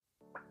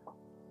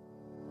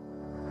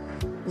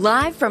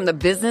Live from the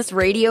Business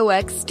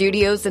RadioX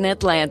studios in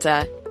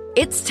Atlanta,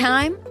 it's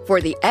time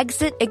for the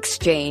Exit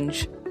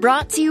Exchange,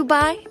 brought to you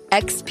by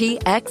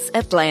XPX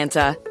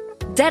Atlanta,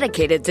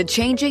 dedicated to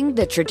changing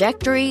the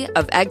trajectory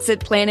of exit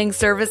planning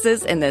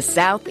services in the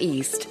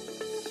Southeast.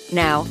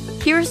 Now,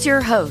 here's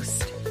your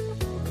host.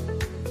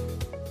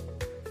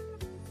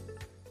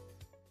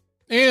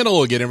 And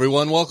hello again,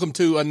 everyone. Welcome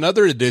to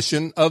another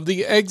edition of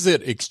the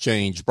Exit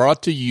Exchange,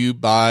 brought to you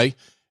by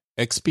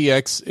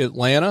XPX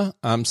Atlanta.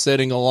 I'm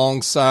sitting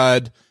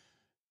alongside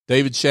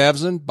David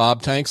Shavzin,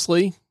 Bob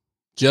Tanksley.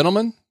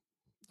 Gentlemen,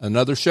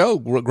 another show,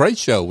 great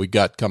show we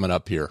got coming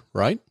up here,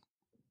 right?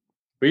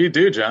 We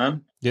do,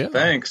 John. Yeah.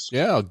 Thanks.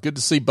 Yeah, good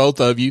to see both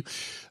of you.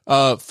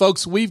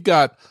 Folks, we've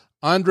got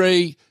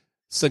Andrei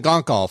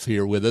Tsygankov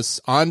here with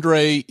us.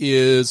 Andrei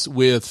is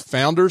with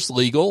Founders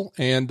Legal,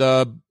 and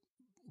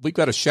we've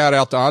got a shout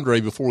out to Andrei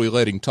before we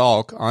let him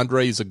talk.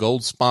 Andrei is a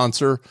gold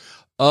sponsor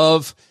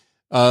of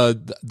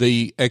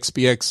the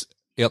XPX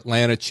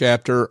Atlanta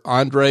chapter.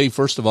 Andrei,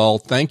 first of all,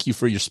 thank you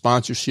for your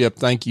sponsorship.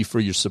 Thank you for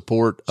your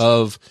support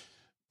of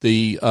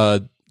the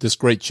this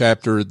great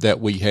chapter that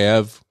we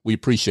have. We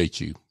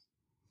appreciate you.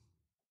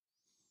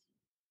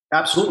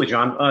 Absolutely,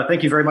 John.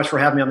 Thank you very much for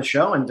having me on the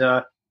show, and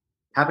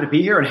happy to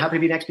be here and happy to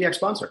be an XPX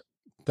sponsor.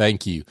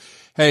 Thank you.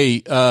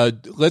 Hey,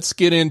 let's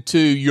get into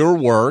your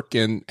work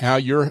and how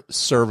you're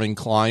serving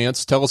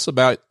clients. Tell us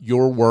about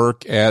your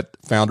work at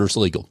Founders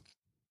Legal.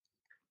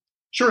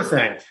 Sure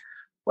thing.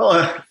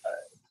 Well,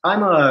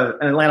 I'm an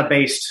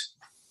Atlanta-based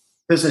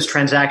business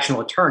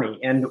transactional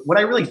attorney, and what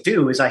I really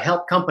do is I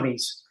help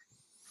companies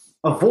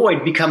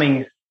avoid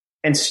becoming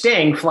and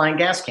staying flying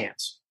gas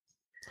cans.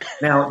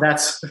 Now,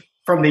 that's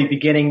from the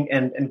beginning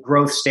and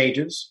growth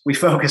stages. We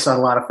focus on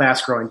a lot of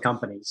fast-growing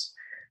companies,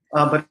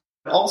 but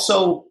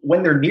also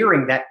when they're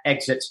nearing that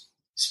exit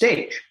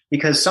stage,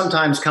 because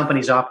sometimes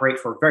companies operate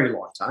for a very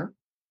long time.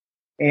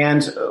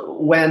 And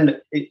when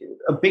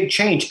a big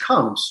change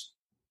comes,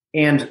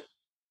 and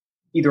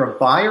either a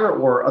buyer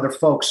or other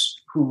folks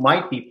who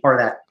might be part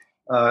of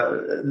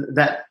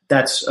that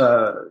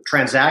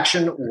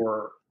transaction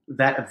or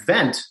that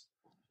event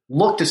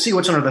look to see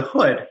what's under the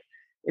hood,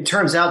 it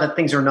turns out that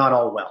things are not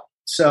all well.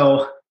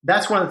 So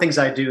that's one of the things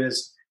I do,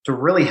 is to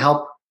really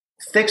help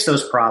fix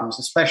those problems,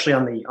 especially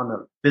on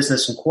the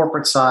business and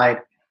corporate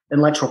side,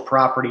 intellectual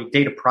property,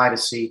 data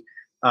privacy.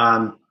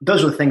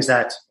 Those are the things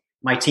that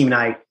my team and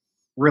I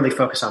really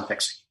focus on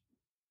fixing.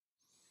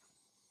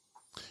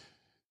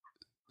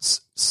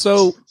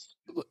 So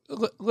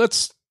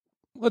let's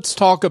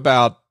talk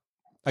about,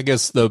 I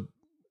guess,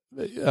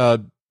 I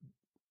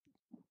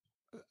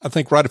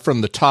think right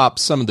from the top,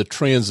 some of the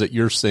trends that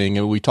you're seeing,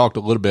 and we talked a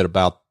little bit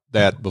about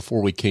that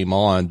before we came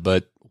on,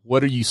 but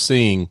what are you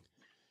seeing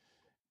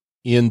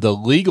in the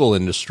legal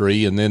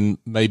industry? And then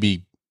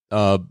maybe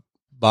Bob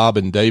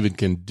and David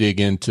can dig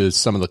into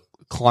some of the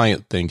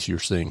client things you're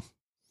seeing.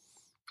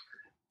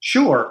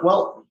 Sure.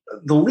 Well,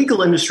 the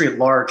legal industry at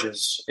large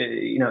is,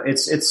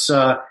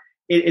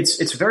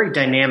 it's very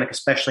dynamic,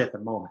 especially at the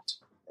moment.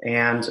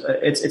 And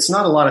it's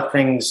not a lot of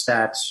things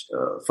that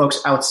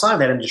folks outside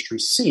that industry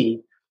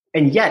see,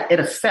 and yet it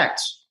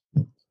affects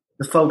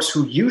the folks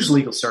who use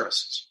legal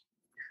services.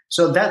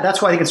 So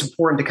that's why I think it's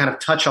important to kind of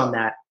touch on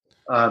that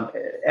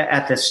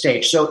at this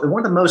stage. So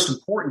one of the most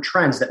important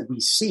trends that we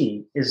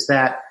see is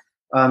that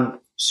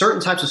certain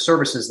types of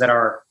services that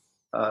are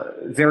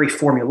very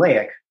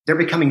formulaic, they're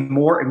becoming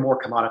more and more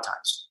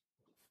commoditized.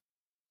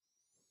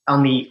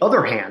 On the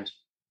other hand,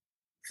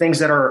 things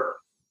that are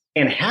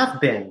and have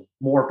been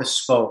more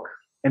bespoke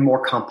and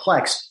more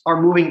complex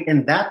are moving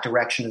in that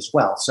direction as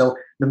well. So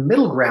the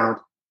middle ground,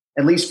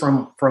 at least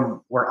from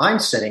where I'm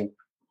sitting,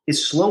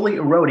 is slowly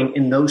eroding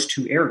in those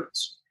two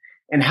areas.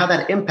 And how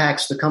that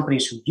impacts the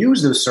companies who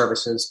use those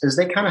services is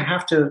they kind of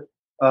have to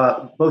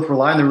both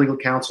rely on their legal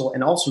counsel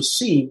and also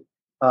see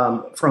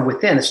from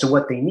within as to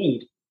what they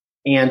need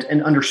and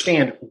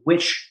understand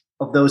which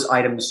of those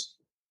items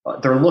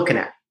they're looking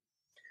at.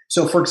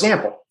 So, for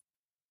example,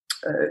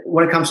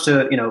 when it comes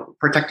to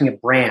protecting a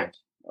brand,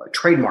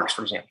 trademarks,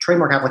 for example,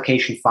 trademark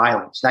application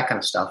filings, that kind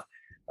of stuff,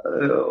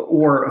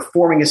 or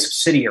forming a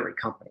subsidiary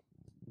company,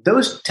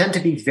 those tend to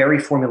be very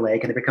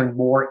formulaic and they're becoming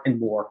more and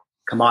more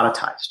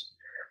commoditized.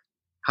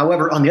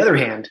 However, on the other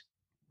hand,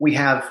 we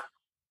have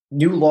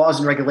new laws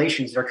and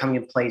regulations that are coming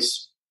in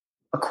place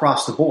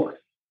across the board.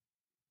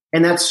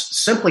 And that's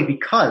simply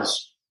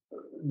because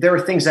there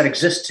are things that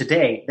exist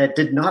today that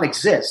did not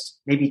exist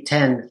maybe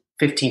 10,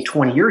 15,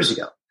 20 years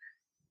ago.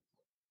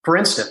 For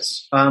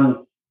instance,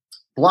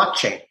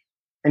 blockchain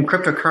and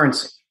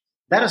cryptocurrency,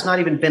 that has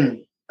not even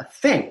been a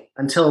thing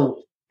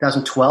until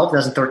 2012,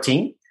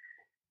 2013.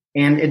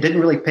 And it didn't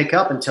really pick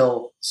up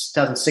until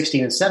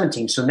 2016 and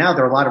 17. So now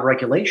there are a lot of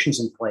regulations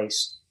in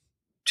place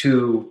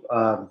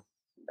that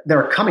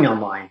are coming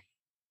online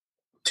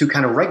to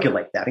kind of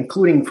regulate that,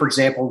 including, for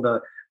example,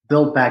 the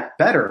Build Back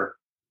Better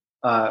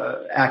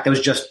Act that was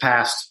just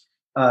passed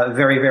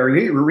very,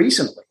 very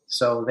recently.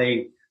 So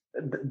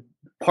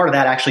part of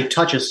that actually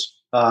touches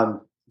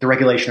the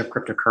regulation of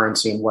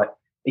cryptocurrency and what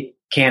it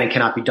can and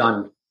cannot be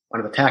done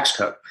under the tax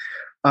code.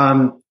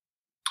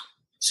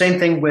 Same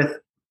thing with,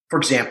 for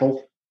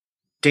example,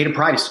 data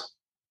privacy.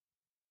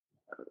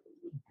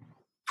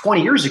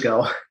 20 years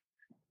ago,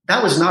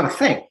 that was not a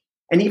thing.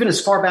 And even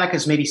as far back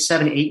as maybe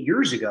 7, 8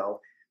 years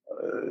ago,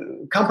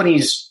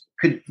 companies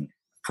could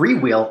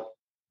freewheel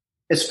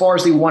as far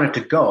as they wanted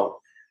to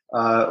go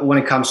when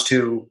it comes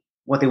to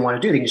what they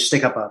want to do. They can just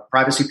stick up a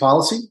privacy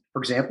policy,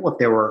 for example, if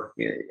they were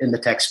in the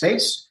tech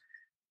space,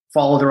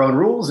 follow their own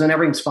rules, and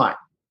everything's fine.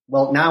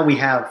 Well, now we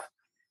have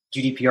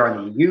GDPR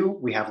in the EU,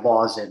 we have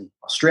laws in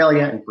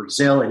Australia and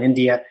Brazil and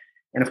India,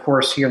 and of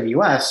course here in the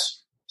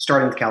US,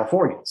 starting with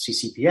California,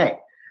 CCPA.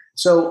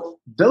 So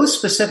those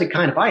specific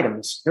kind of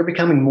items, they're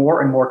becoming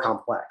more and more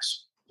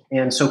complex.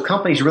 And so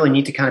companies really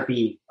need to kind of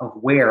be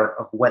aware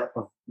of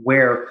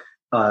where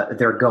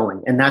they're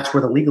going. And that's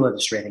where the legal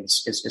industry, I think,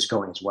 is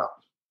going as well.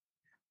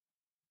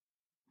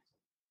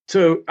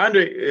 So,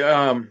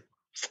 Andrei,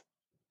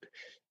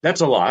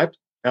 that's a lot.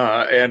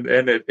 And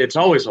it's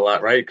always a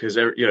lot, right? Because,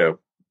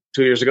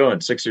 2 years ago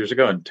and 6 years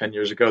ago and 10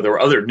 years ago, there were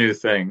other new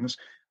things.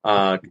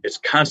 It's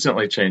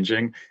constantly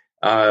changing.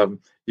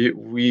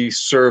 We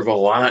serve a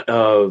lot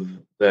of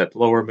that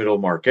lower middle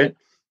market.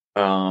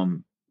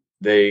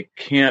 They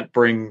can't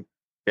bring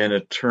an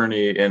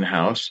attorney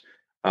in-house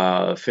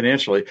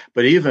financially,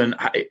 but even,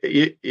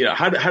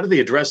 how do they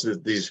address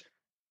these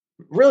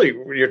really,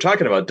 you're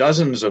talking about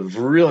dozens of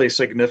really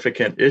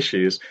significant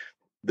issues,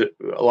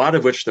 a lot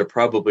of which they're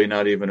probably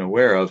not even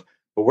aware of,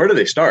 but where do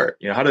they start?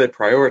 How do they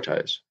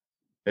prioritize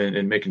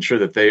in making sure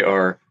that they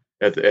are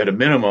at a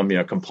minimum,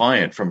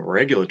 compliant from a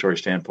regulatory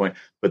standpoint,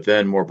 but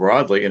then more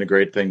broadly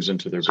integrate things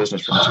into their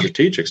business from a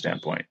strategic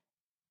standpoint?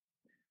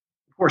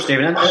 Of course,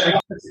 David, I think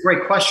that's a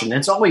great question. And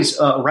it's always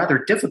a rather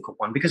difficult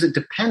one because it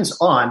depends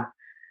on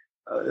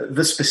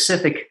the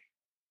specific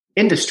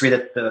industry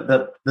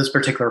that this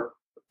particular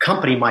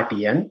company might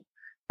be in.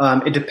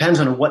 It depends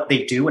on what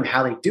they do and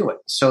how they do it.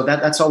 So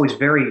that's always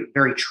very,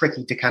 very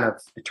tricky to kind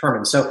of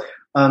determine. So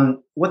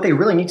what they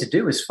really need to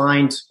do is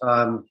find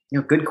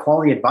good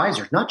quality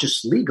advisors, not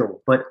just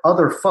legal, but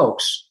other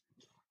folks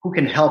who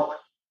can help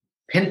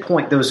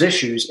pinpoint those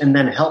issues and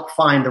then help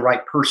find the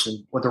right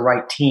person or the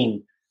right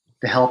team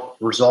to help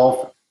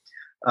resolve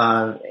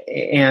them.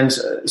 And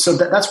so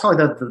that's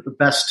probably the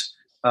best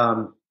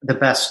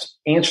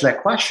answer to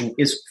that question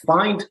is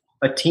find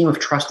a team of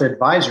trusted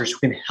advisors who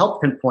can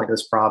help pinpoint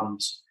those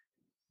problems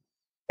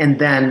and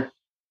then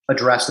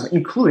address them,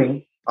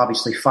 including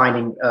obviously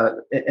finding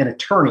an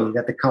attorney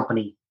that the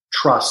company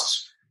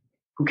trusts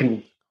who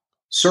can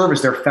serve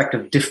as their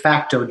effective de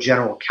facto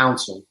general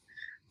counsel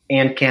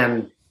and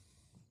can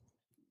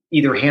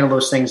either handle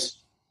those things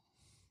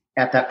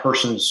at that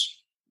person's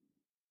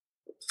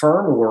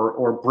firm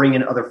or bring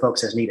in other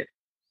folks as needed.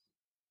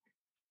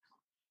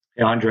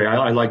 Hey, Andrei,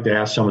 I like to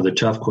ask some of the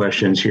tough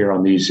questions here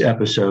on these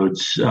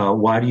episodes.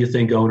 Why do you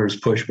think owners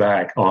push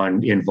back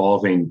on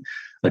involving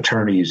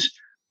attorneys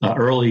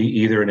early,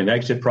 either in an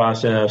exit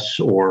process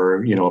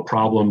or, a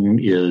problem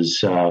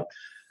is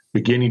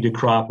beginning to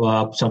crop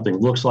up, something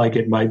looks like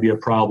it might be a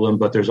problem,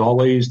 but there's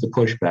always the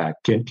pushback.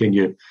 Can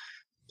you,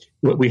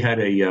 we had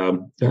a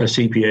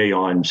CPA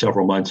on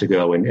several months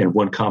ago, and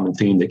one common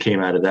theme that came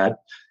out of that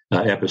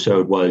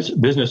episode was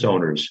business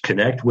owners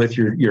connect with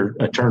your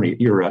attorney,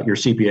 your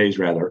CPAs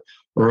rather,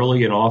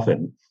 early and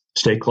often.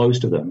 Stay close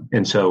to them.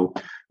 And so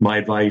my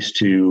advice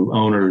to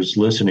owners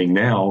listening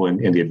now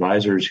and the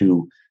advisors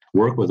who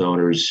work with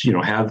owners,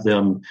 have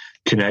them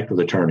connect with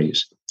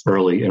attorneys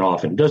early and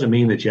often. It doesn't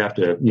mean that you have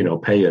to,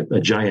 pay a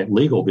giant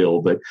legal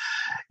bill, but,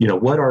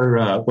 what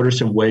are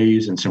some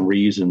ways and some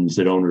reasons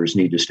that owners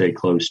need to stay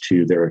close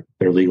to their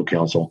legal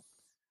counsel?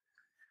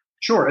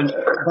 Sure. And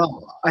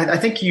I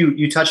think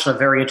you touched on a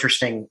very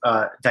interesting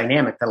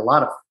dynamic that a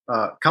lot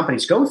of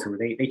companies go through.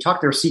 They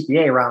talk to their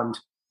CPA around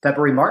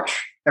February,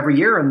 March every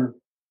year, and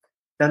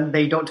then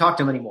they don't talk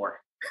to them anymore.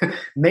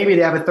 Maybe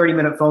they have a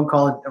 30-minute phone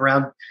call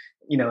around,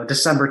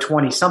 December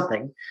 20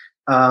 something.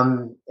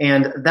 And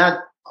that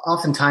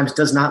oftentimes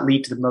does not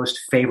lead to the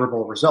most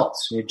favorable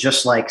results.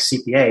 Just like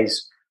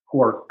CPAs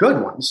who are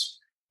good ones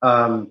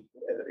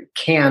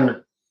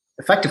can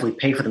effectively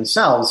pay for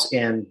themselves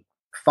in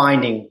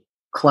finding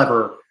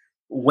clever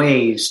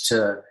ways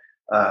to,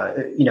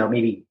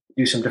 maybe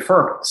do some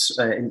deferments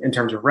in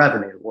terms of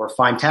revenue or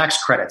find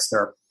tax credits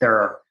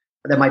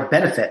that might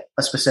benefit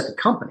a specific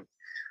company.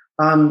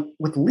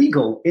 With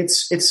legal,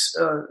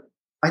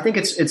 I think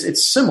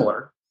it's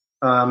similar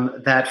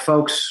that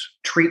folks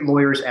treat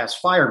lawyers as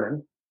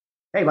firemen.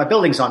 Hey, my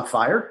building's on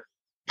fire.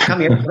 Come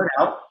here, put it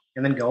out,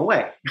 and then go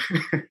away.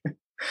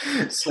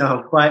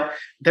 But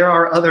there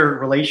are other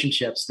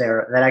relationships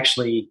there that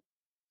actually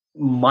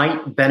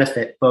might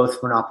benefit both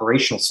from an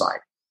operational side.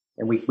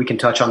 And we can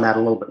touch on that a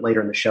little bit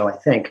later in the show, I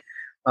think.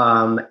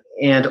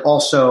 And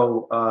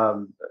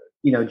also,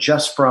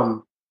 just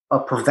from a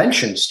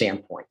prevention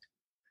standpoint,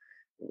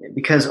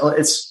 because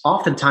it's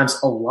oftentimes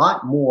a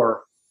lot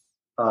more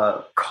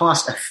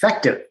cost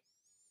effective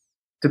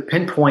to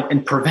pinpoint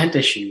and prevent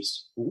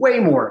issues, way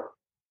more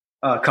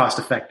cost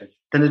effective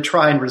than to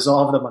try and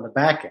resolve them on the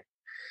back end.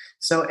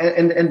 So,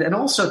 and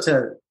also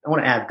I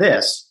want to add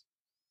this,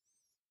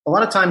 a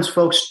lot of times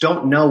folks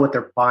don't know what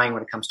they're buying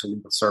when it comes to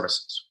legal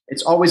services.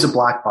 It's always a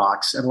black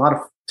box. And a lot of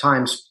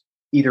times,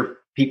 either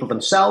people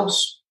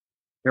themselves,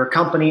 their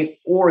company,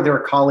 or their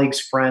colleagues,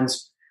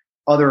 friends,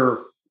 other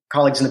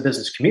colleagues in the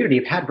business community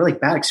have had really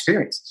bad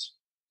experiences.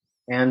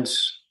 And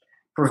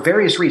for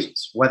various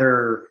reasons,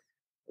 whether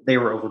they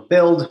were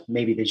overbilled,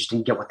 maybe they just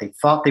didn't get what they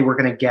thought they were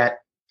going to get.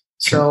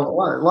 So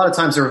a lot of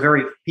times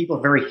people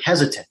are very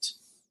hesitant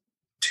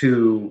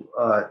to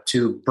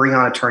bring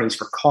on attorneys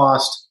for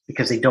cost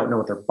because they don't know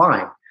what they're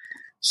buying.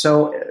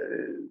 So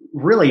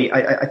really,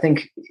 I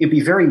think it'd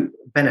be very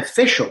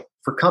beneficial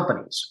for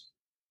companies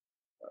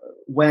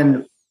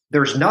when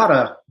there's not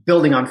a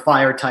building on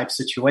fire type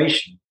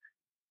situation,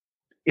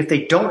 if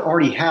they don't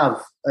already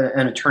have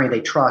an attorney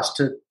they trust,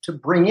 to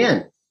bring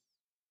in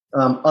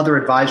other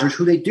advisors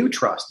who they do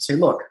trust and say,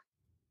 look,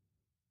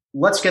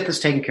 let's get this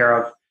taken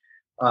care of.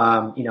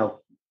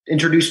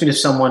 Introduce me to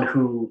someone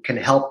who can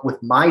help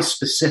with my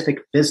specific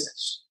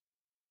business,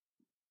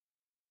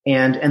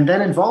 and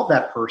then involve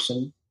that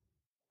person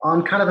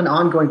on kind of an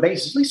ongoing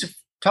basis, at least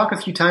talk a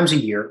few times a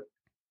year,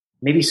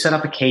 maybe set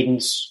up a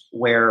cadence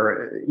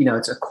where,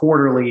 it's a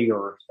quarterly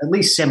or at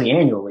least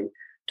semi-annually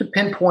to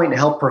pinpoint and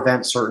help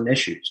prevent certain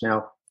issues.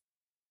 Now,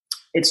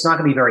 it's not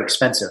going to be very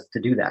expensive to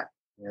do that.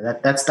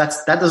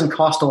 That doesn't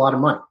cost a lot of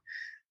money,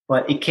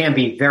 but it can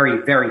be very,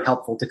 very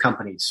helpful to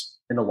companies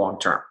in the long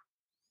term.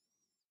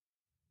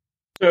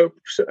 So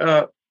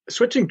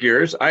switching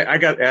gears, I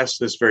got asked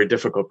this very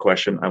difficult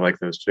question. I like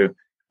those too.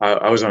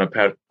 I was on a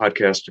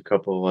podcast a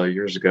couple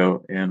years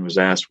ago and was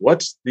asked,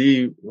 what's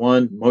the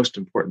one most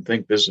important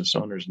thing business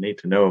owners need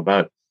to know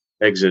about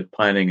exit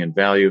planning and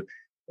value?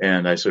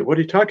 And I said, what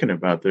are you talking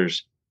about?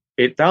 There's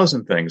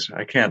 8,000 things.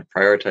 I can't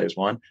prioritize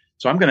one.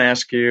 So I'm going to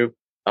ask you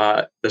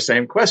the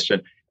same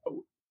question.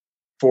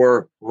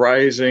 For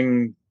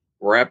rising,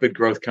 rapid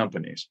growth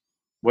companies,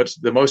 what's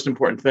the most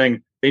important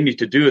thing they need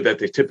to do that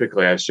they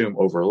typically, I assume,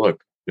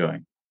 overlook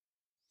doing?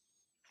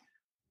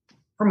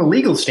 From a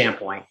legal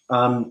standpoint,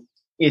 I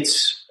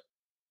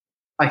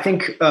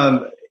think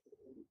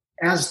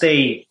as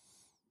they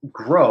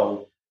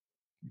grow,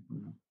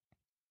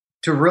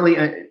 to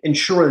really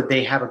ensure that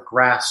they have a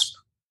grasp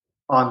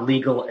on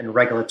legal and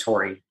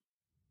regulatory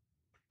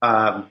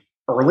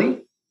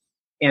early,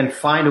 and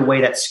find a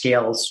way that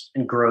scales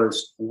and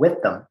grows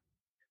with them,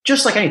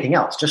 just like anything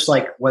else, just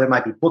like whether it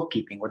might be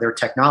bookkeeping or their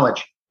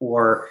technology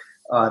or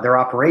their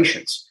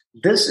operations.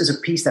 This is a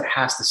piece that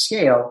has to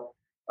scale.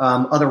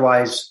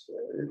 Otherwise,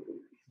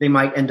 they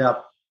might end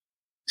up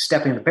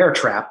stepping in the bear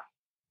trap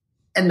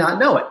and not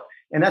know it.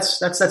 And that's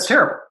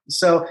terrible.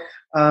 So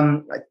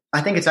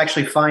I think it's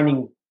actually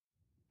finding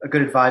a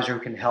good advisor who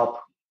can help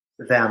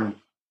them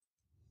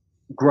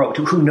grow,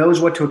 who knows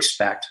what to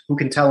expect, who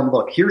can tell them,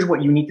 look, here's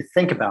what you need to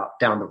think about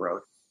down the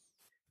road.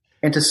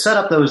 And to set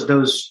up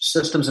those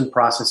systems and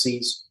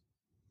processes,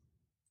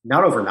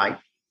 not overnight,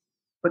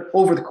 but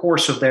over the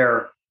course of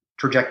their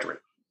trajectory.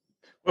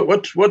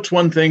 What's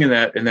one thing in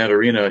that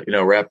arena,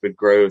 rapid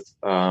growth,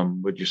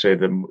 would you say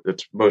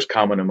that's most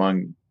common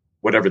among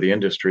whatever the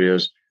industry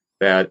is,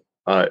 that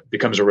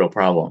becomes a real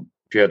problem?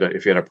 If you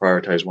had to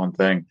prioritize one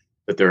thing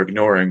that they're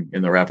ignoring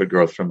in the rapid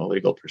growth from a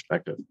legal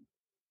perspective.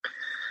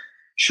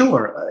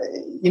 Sure.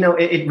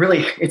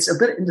 It's a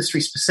bit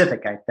industry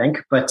specific, I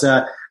think, but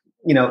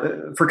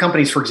for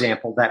companies, for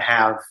example, that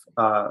have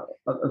a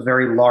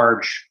very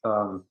large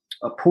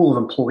a pool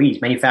of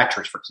employees,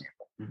 manufacturers, for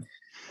example,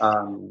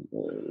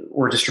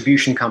 or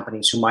distribution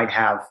companies who might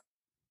have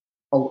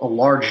a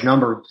large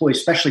number of employees,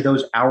 especially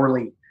those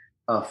hourly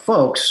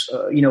folks,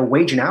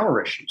 wage and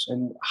hour issues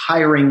and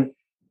hiring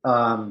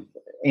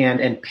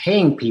and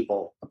paying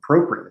people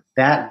appropriately.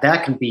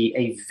 That can be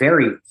a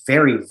very,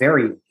 very,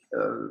 very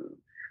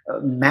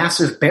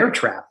massive bear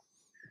trap,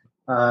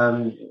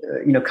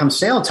 come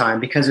sale time,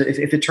 because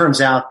if it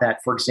turns out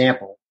that, for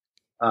example,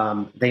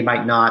 they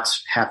might not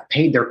have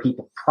paid their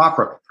people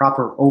proper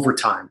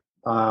overtime,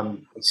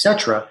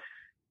 etc.,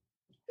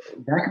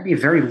 that could be a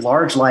very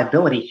large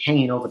liability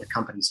hanging over the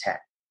company's head.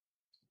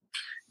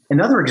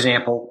 Another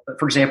example,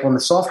 for example, in the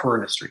software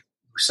industry,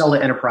 who sell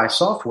to enterprise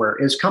software,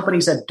 is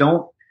companies that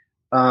don't,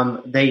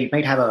 they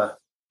might have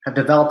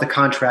developed a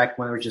contract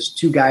when there were just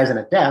two guys at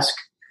a desk,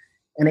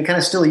 and they kind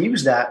of still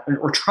use that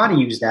or try to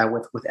use that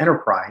with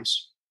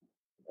enterprise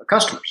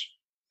customers.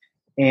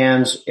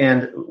 And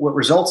what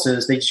results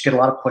is they just get a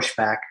lot of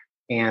pushback,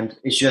 and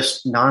it's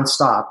just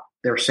nonstop.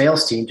 Their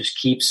sales team just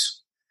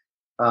keeps,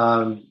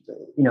 butting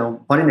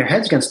their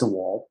heads against the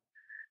wall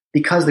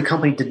because the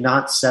company did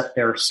not set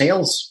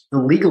the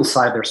legal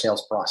side of their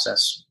sales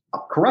process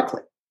up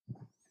correctly.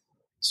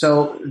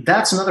 So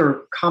that's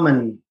another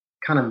common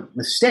kind of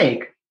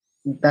mistake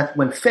that,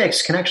 when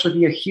fixed, can actually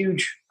be a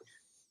huge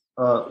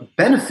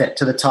benefit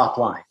to the top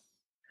line.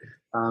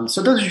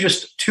 So those are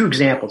just two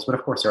examples, but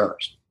of course there are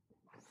others.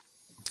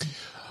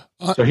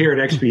 So here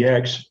at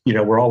XPX,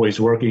 we're always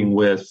working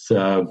with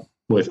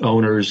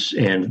owners,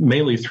 and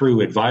mainly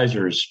through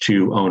advisors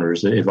to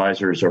owners. The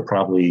advisors are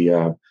probably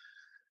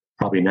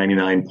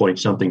 99 point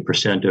something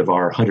 % of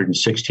our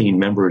 116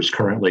 members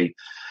currently.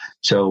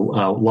 So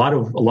a lot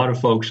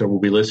of folks that will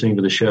be listening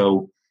to the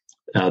show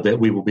that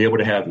we will be able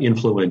to have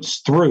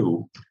influence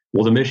through.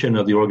 Well, the mission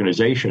of the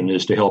organization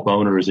is to help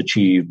owners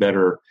achieve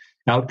better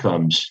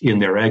outcomes in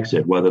their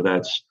exit, whether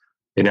that's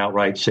an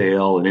outright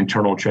sale, an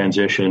internal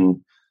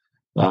transition,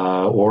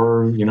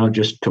 or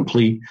just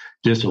complete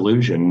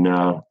dissolution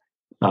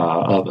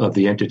of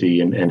the entity,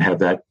 and have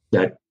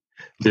that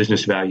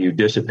business value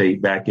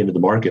dissipate back into the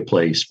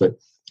marketplace. But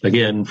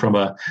again,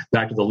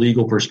 back to the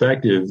legal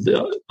perspective,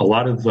 a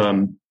lot of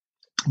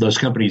those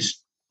companies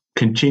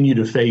continue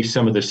to face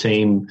some of the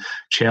same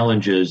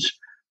challenges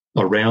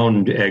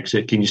around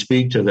exit. Can you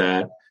speak to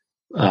that?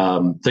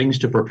 Things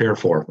to prepare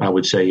for, I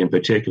would say, in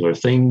particular,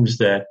 things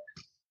that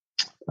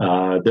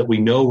we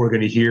know we're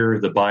going to hear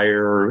the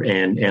buyer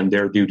and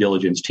their due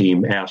diligence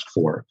team ask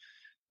for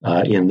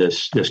in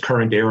this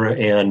current era,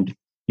 and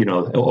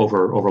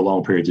over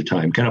long periods of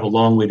time. Kind of a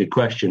long-winded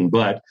question,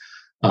 but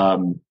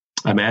I'm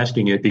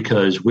asking it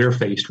because we're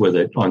faced with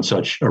it on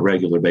such a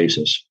regular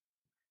basis.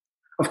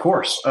 Of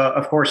course.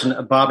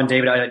 And Bob and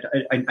David,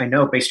 I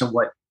know based on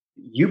what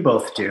you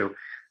both do,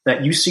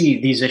 that you see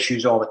these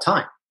issues all the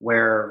time,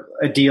 where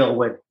a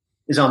deal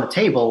is on the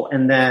table,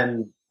 and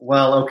then,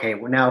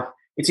 now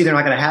it's either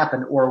not going to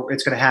happen, or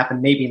it's going to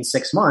happen maybe in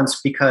 6 months,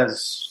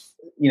 because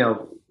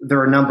there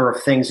are a number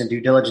of things in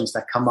due diligence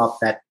that come up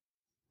that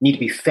need to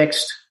be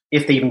fixed,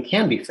 if they even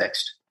can be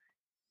fixed,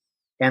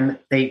 and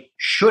they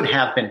should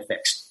have been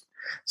fixed.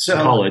 So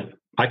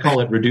I call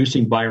it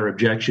reducing buyer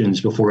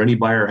objections before any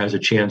buyer has a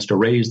chance to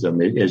raise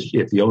them.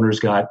 If the owner's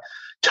got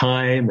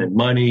time and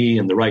money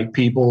and the right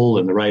people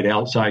and the right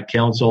outside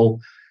counsel,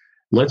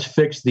 let's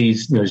fix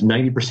these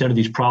 90% of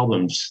these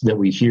problems that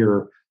we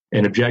hear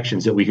and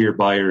objections that we hear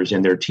buyers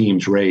and their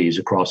teams raise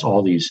across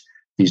all these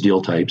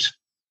deal types.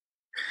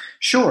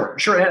 Sure.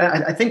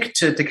 And I think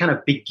to kind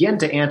of begin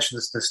to answer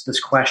this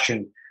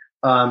question,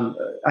 I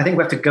think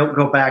we have to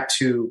go back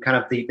to kind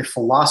of the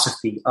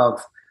philosophy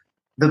of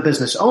the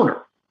business owner,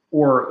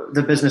 or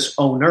the business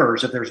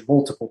owners, if there's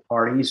multiple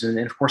parties, and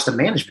of course the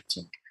management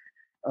team.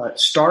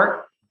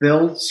 Start,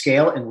 build,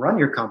 scale, and run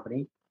your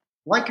company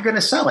like you're going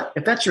to sell it,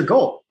 if that's your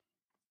goal.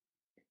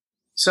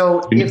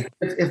 So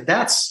if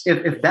that's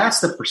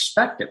the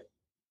perspective,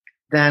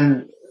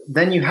 then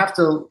you have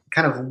to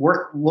kind of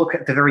look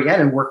at the very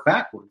end and work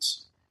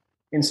backwards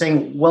in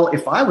saying, well,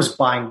 if I was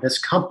buying this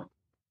company,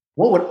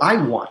 what would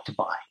I want to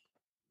buy?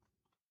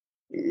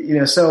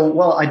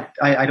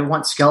 I don't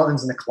want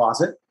skeletons in the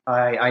closet.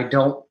 I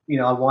don't,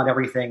 I want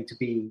everything to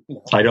be,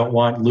 I don't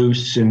want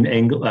loose and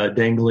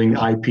dangling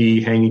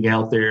IP hanging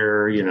out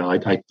there.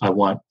 I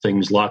want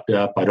things locked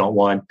up. I don't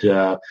want,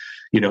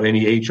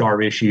 any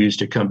HR issues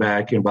to come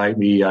back and bite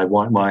me. I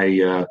want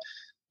my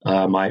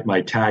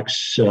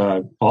tax,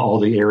 all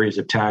the areas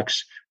of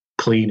tax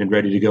clean and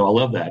ready to go. I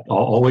love that. I'll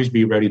always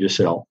be ready to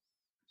sell.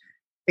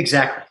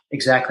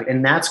 Exactly.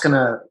 And that's going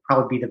to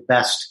probably be the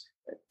best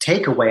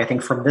takeaway, I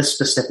think, from this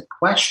specific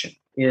question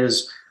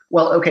is,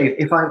 well, okay,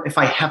 if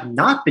I have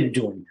not been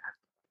doing that,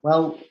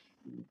 well,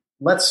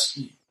 let's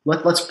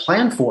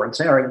plan for it and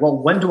say, all right, well,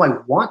 when do I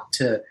want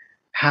to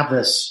have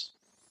this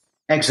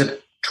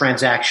exit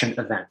transaction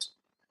event?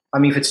 I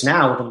mean, if it's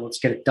now, then let's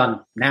get it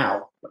done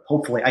now. But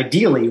hopefully,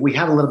 ideally, we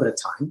have a little bit of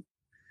time.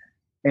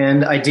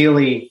 And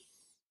ideally,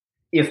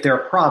 if there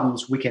are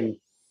problems, we can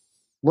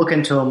look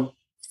into them,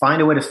 find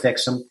a way to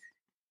fix them,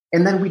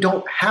 and then we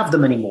don't have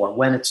them anymore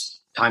when it's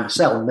time to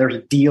sell and there's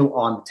a deal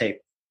on the table.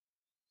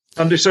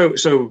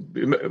 So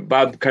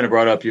Bob kind of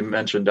brought up, you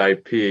mentioned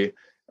IP.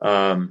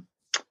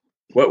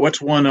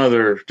 What's one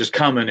other just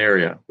common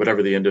area,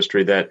 whatever the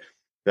industry, that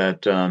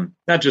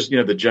not just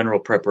the general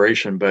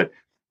preparation, but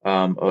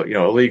a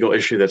legal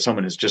issue that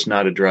someone has just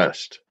not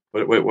addressed?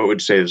 What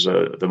would you say is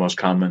the most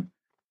common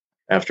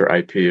after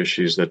IP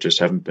issues that just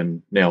haven't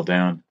been nailed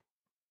down?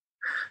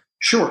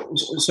 Sure.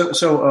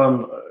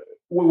 So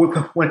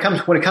when it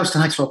comes to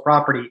intellectual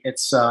property,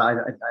 it's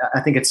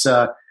I think it's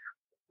a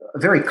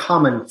very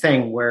common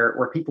thing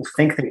where people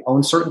think they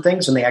own certain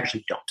things and they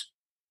actually don't.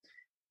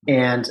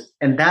 And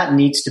that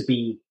needs to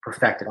be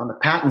perfected. On the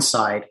patent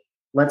side,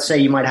 let's say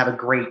you might have a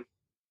great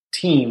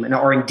team, an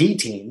R&D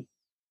team,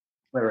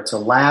 whether it's a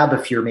lab,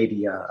 if you're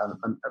maybe a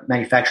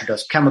manufacturer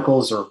does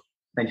chemicals or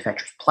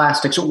manufactures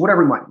plastics or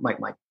whatever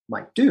you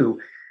might do.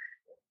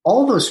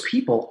 All those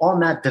people on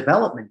that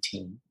development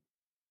team,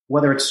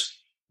 whether it's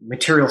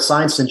material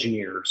science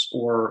engineers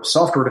or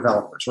software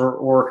developers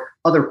or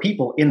other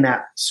people in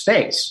that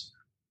space,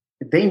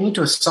 they need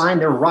to assign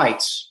their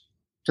rights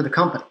to the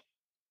company.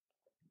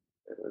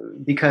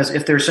 Because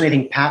if there's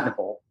anything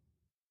patentable,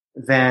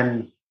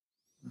 then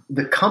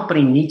the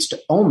company needs to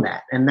own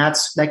that. And that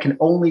can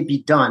only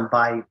be done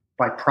by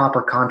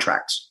proper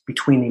contracts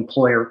between the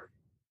employer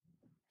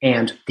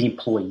and the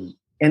employee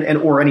and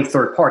or any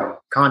third party,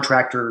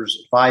 contractors,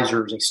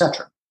 advisors,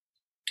 etc.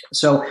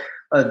 So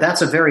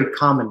that's a very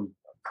common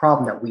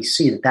problem that we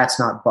see, that's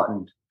not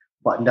buttoned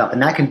up.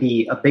 And that can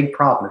be a big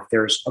problem if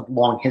there's a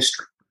long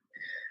history.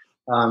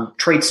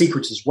 Trade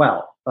secrets as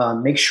well.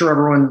 Make sure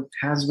everyone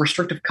has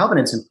restrictive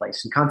covenants in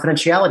place and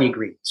confidentiality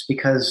agreements,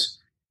 because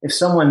if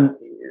someone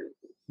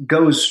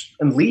goes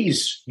and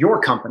leaves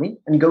your company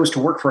and goes to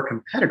work for a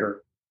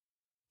competitor,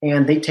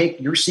 and they take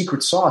your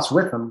secret sauce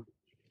with them,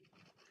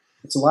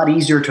 it's a lot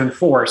easier to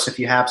enforce if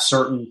you have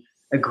certain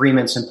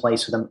agreements in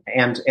place with them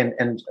and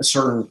a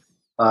certain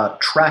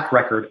track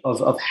record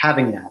of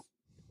having that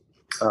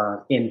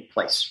in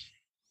place.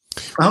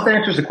 I hope that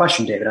answers the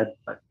question, David.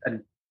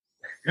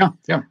 Yeah.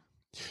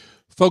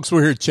 Folks,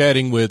 we're here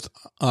chatting with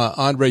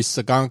Andrei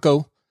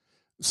Tsygankov.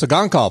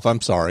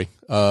 I'm sorry,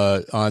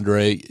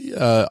 Andrei.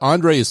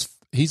 Andrei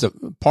he's a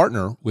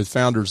partner with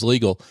Founders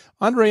Legal.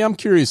 Andrei, I'm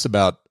curious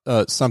about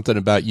something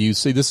about you.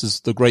 See, this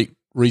is the great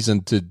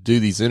reason to do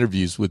these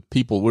interviews with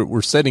people.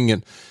 We're sitting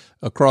in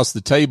across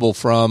the table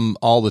from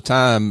all the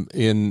time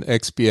in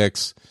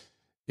XPX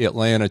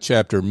Atlanta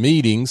chapter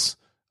meetings,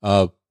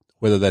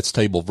 whether that's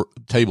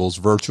tables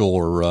virtual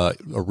or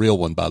a real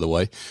one, by the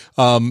way.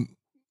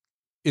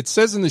 It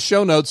says in the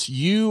show notes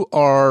you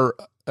were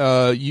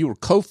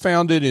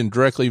co-founded and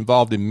directly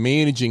involved in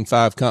managing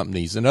 5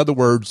 companies. In other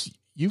words,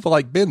 you've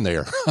been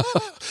there,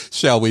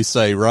 shall we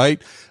say,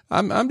 right?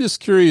 I'm just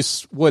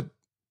curious what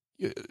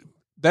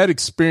that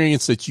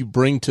experience that you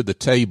bring to the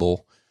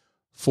table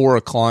for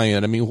a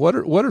client. I mean, what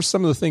are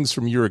some of the things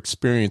from your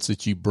experience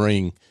that you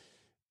bring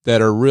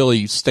that are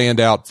really stand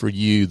out for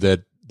you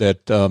that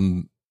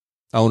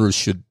owners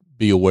should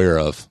be aware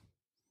of?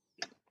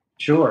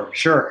 Sure.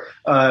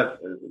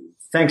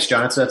 Thanks,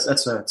 John.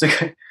 That's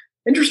an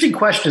interesting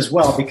question as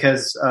well,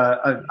 because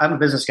I'm a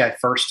business guy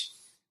first,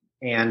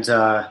 and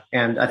I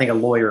think a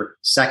lawyer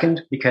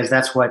second, because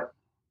that's what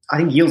I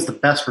think yields the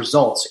best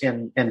results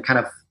in kind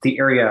of the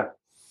area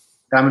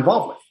that I'm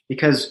involved with.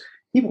 Because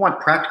people want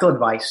practical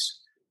advice,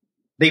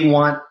 they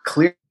want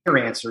clear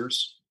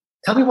answers.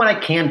 Tell me what I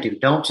can do.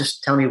 Don't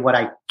just tell me what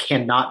I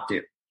cannot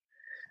do.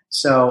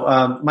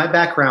 So my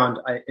background,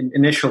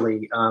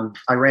 initially,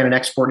 I ran an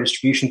export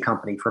distribution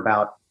company for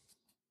about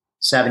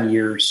 7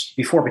 years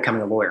before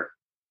becoming a lawyer.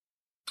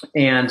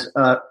 And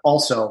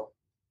also,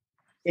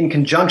 in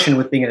conjunction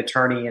with being an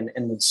attorney and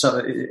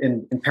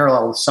in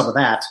parallel with some of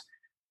that,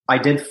 I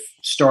did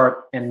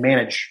start and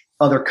manage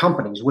other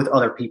companies with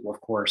other people,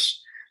 of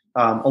course,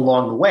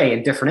 along the way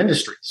in different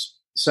industries.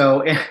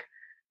 So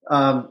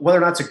whether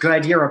or not it's a good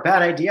idea or a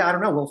bad idea, I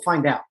don't know. We'll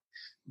find out.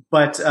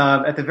 But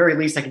at the very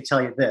least, I can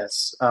tell you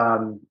this.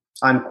 I'm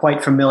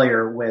quite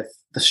familiar with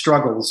the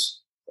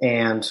struggles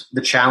and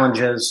the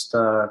challenges,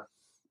 and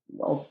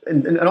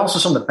also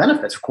some of the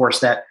benefits, of course,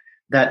 that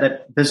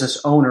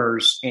business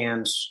owners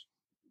and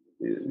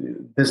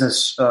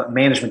business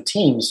management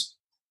teams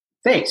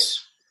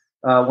face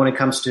when it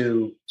comes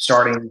to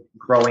starting,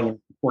 growing, and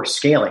of course,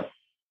 scaling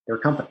their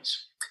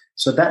companies.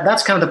 So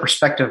that's kind of the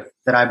perspective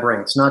that I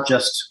bring. It's not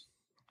just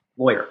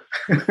lawyer.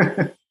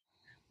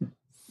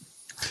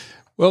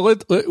 Well,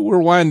 we're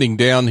winding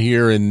down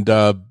here, and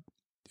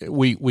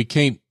we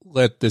can't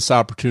let this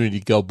opportunity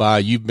go by.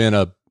 You've been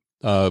a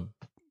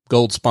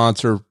gold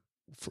sponsor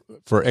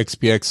for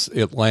XPX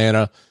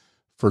Atlanta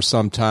for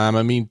some time.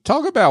 I mean,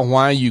 talk about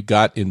why you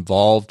got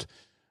involved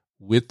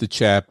with the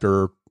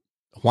chapter,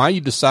 why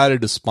you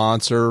decided to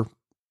sponsor,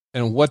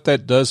 and what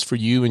that does for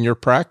you in your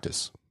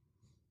practice.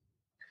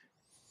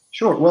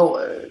 Sure.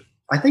 Well,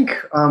 I think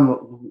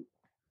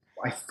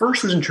I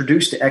first was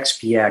introduced to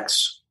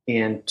XPX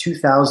in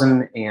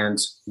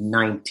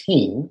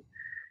 2019.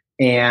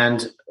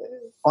 And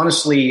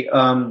honestly,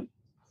 I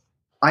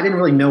didn't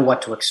really know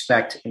what to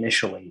expect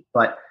initially.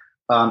 But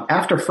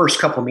after first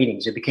couple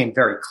meetings, it became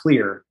very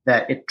clear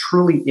that it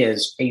truly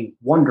is a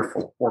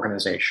wonderful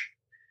organization.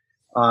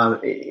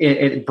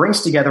 It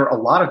brings together a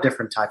lot of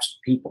different types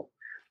of people,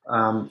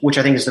 which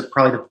I think is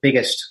probably the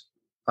biggest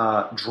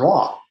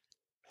draw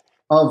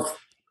of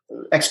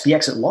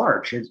XPX at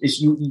large.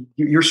 Is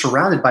you're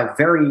surrounded by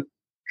very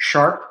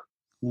sharp,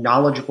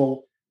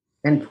 knowledgeable,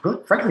 and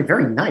frankly,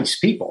 very nice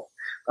people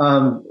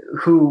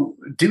who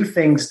do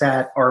things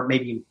that are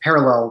maybe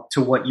parallel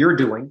to what you're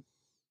doing.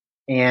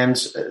 And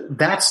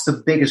that's the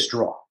biggest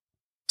draw,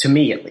 to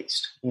me at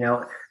least,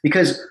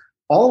 because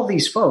all of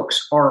these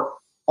folks are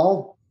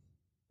all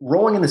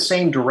rolling in the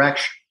same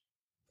direction.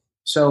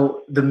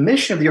 So the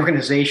mission of the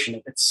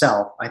organization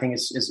itself, I think,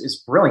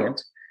 is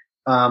brilliant,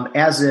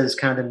 as is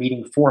kind of the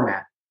meeting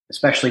format,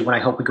 especially when I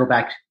hope we go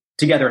back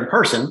together in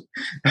person.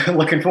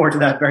 Looking forward to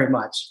that very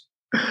much.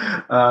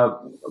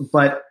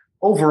 But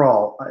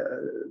overall,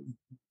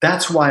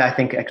 that's why I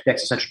think XPX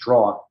is such a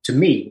draw to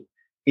me,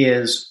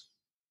 is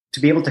to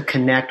be able to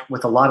connect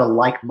with a lot of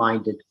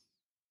like-minded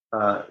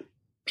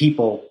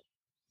people,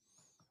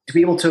 to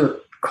be able to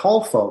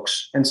call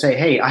folks and say,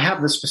 hey, I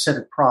have this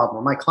specific problem,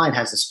 or my client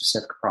has this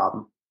specific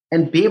problem,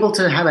 and be able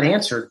to have it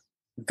answered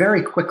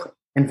very quickly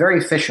and very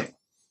efficiently.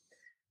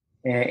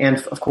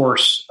 And of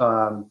course,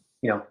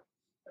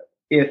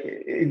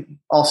 it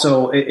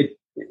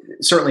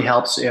certainly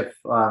helps if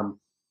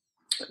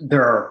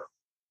there are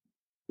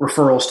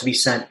referrals to be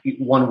sent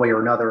one way or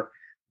another.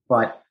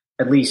 But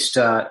at least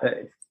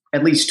to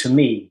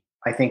me,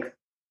 I think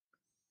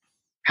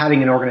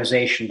having an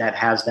organization that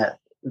has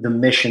the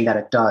mission that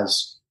it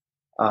does,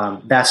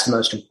 that's the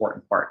most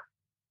important part.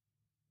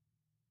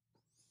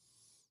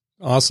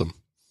 Awesome.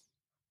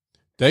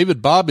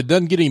 David, Bob, it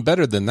doesn't get any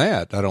better than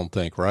that, I don't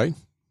think, right?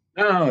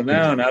 No,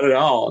 not at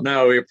all.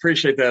 No, we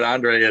appreciate that,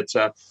 Andre. It's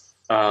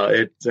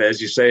as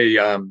you say,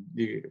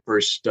 you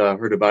first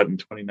heard about it in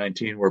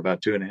 2019. We're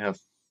about 2.5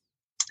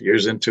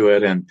 years into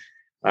it, and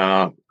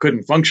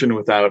couldn't function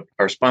without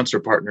our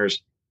sponsor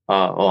partners,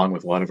 along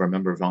with a lot of our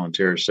member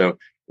volunteers. So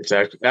it's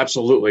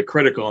absolutely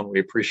critical, and we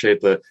appreciate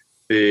the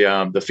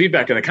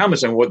feedback and the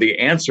comments. And what the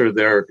answer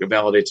there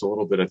validates a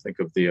little bit, I think,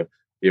 of the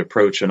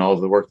approach and all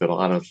of the work that a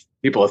lot of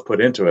people have put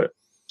into it.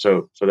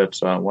 So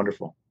that's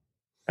wonderful.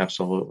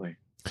 Absolutely.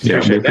 Yeah,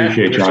 we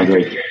appreciate you,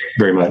 Andre,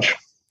 very much.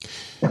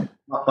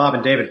 Bob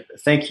and David,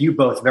 thank you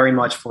both very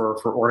much for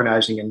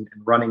organizing and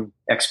running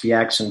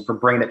XPX and for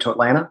bringing it to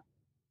Atlanta.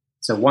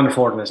 It's a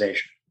wonderful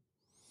organization.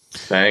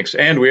 Thanks.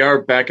 And we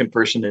are back in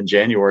person in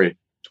January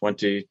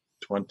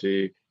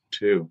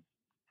 2022.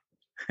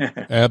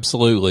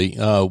 Absolutely.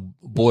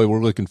 Boy,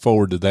 we're looking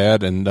forward to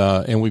that. And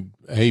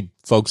hey,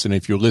 folks, and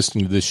if you're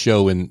listening to this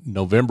show in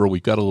November,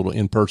 we've got a little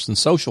in-person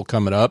social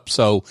coming up.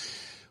 So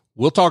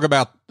we'll talk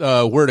about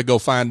where to go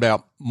find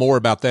out more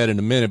about that in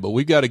a minute, but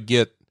we've got to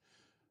get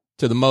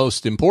to the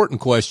most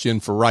important question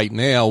for right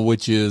now,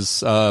 which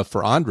is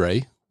for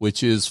Andre,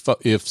 which is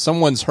if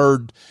someone's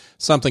heard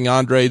something,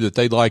 Andre, that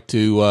they'd like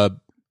to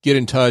get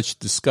in touch,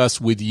 discuss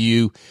with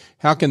you,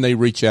 how can they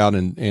reach out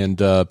and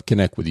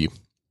connect with you?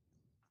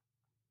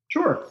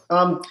 Sure.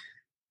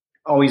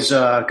 Always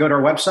go to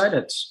our website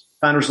at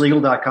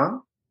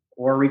founderslegal.com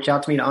or reach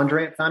out to me,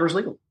 Andre, at Founders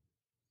Legal.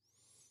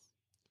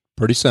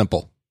 Pretty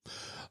simple.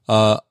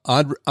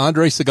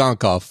 Andrei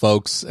Tsygankov,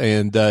 folks,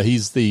 and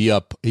he's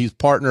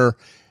partner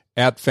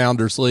at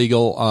Founders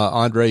Legal.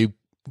 Andre,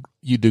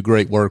 you do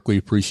great work. We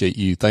appreciate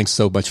you. Thanks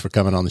so much for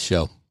coming on the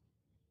show.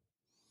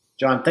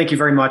 John, thank you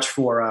very much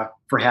for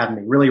having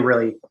me. Really,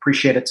 really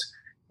appreciate it.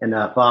 And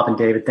Bob and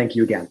David, thank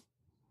you again.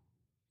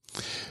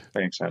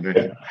 Thanks, Andrew.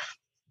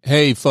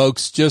 Hey,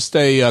 folks, just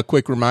a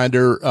quick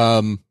reminder.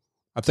 I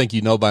think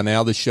you know by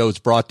now this show is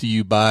brought to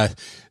you by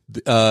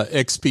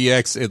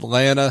XPX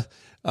Atlanta,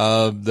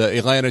 the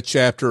Atlanta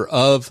chapter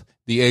of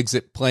the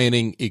Exit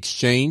Planning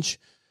Exchange,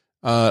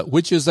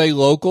 which is a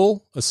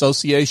local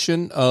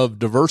association of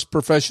diverse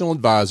professional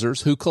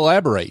advisors who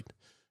collaborate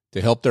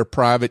to help their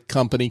private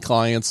company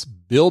clients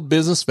build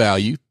business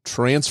value,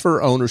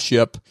 transfer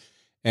ownership,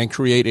 and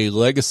create a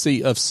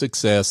legacy of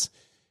success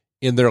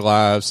in their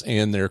lives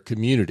and their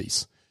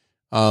communities.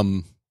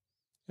 And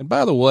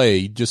by the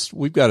way,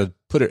 we've got to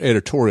put an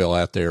editorial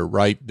out there,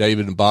 right,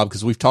 David and Bob,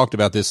 because we've talked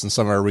about this in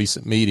some of our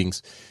recent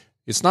meetings.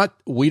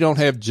 We don't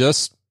have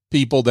just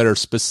people that are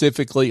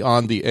specifically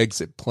on the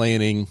exit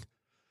planning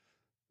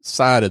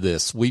side of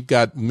this. We've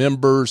got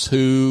members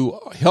who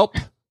help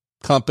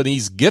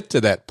companies get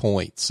to that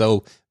point.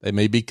 So they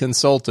may be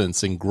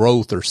consultants in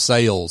growth or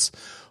sales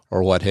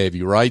or what have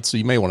you, right? So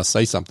you may want to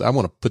say something. I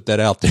want to put that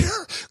out there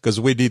because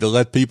we need to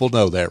let people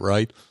know that,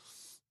 right?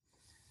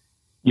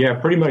 Yeah,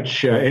 pretty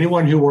much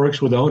anyone who works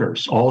with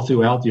owners all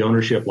throughout the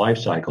ownership life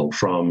cycle,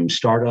 from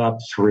startup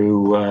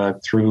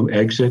through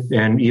exit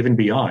and even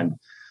beyond.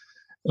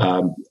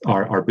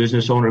 Our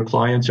business owner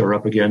clients are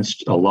up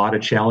against a lot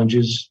of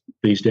challenges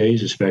these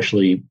days,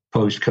 especially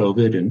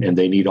post-COVID, and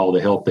they need all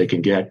the help they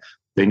can get.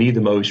 They need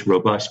the most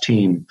robust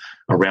team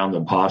around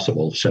them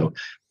possible. So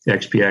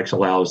XPX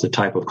allows the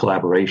type of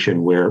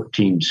collaboration where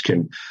teams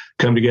can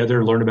come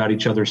together, learn about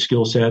each other's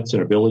skill sets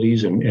and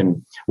abilities.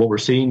 And what we're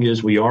seeing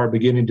is we are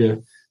beginning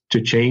to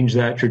change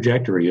that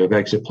trajectory of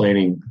exit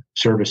planning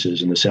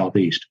services in the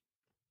Southeast.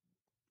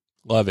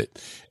 Love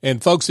it.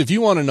 And folks, if you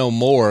want to know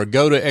more,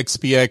 go to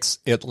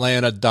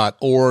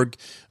xpxatlanta.org.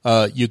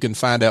 You can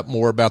find out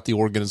more about the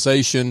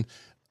organization,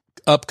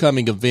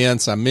 upcoming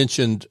events. I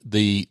mentioned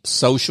the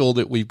social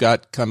that we've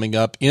got coming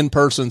up,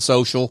 in-person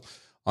social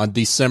on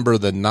December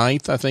the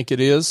 9th, I think it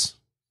is.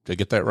 Did I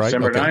get that right?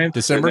 December 9th.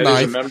 December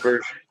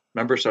 9th.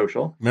 Member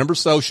social. Member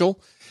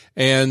social.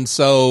 And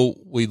so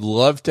we'd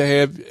love to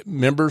have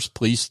members.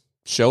 Please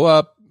show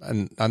up.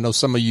 And I know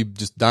some of you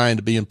just dying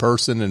to be in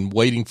person and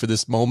waiting for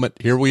this moment.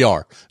 Here we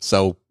are.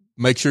 So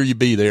make sure you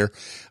be there.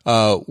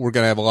 We're going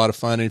to have a lot of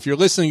fun. And if you're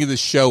listening to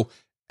this show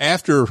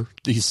after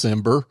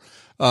December,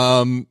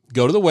 go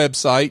to the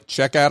website,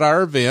 check out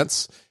our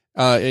events.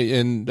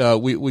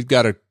 We've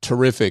got a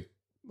terrific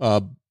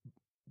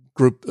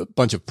group, a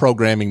bunch of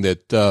programming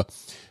that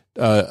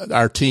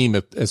our team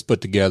has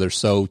put together.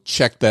 So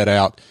check that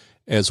out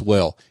as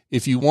well.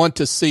 If you want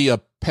to see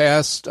a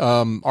past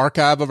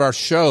archive of our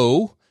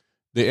show,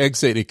 The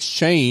Exit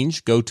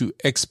Exchange, go to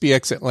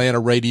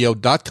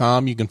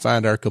xpxatlantaradio.com. You can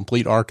find our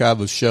complete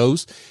archive of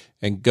shows.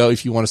 And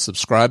if you want to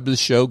subscribe to the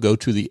show, go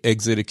to the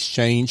Exit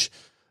Exchange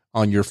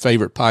on your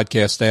favorite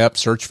podcast app.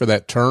 Search for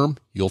that term.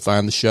 You'll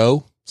find the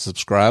show.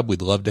 Subscribe.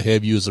 We'd love to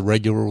have you as a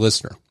regular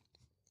listener.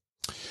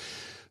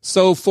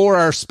 So for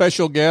our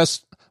special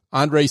guest,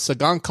 Andrei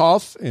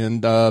Tsygankov,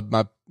 and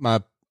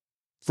my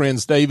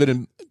friends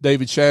David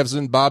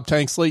Shavson, Bob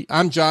Tanksley,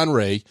 I'm John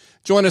Ray.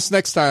 Join us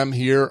next time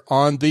here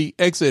on the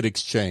Exit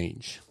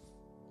Exchange.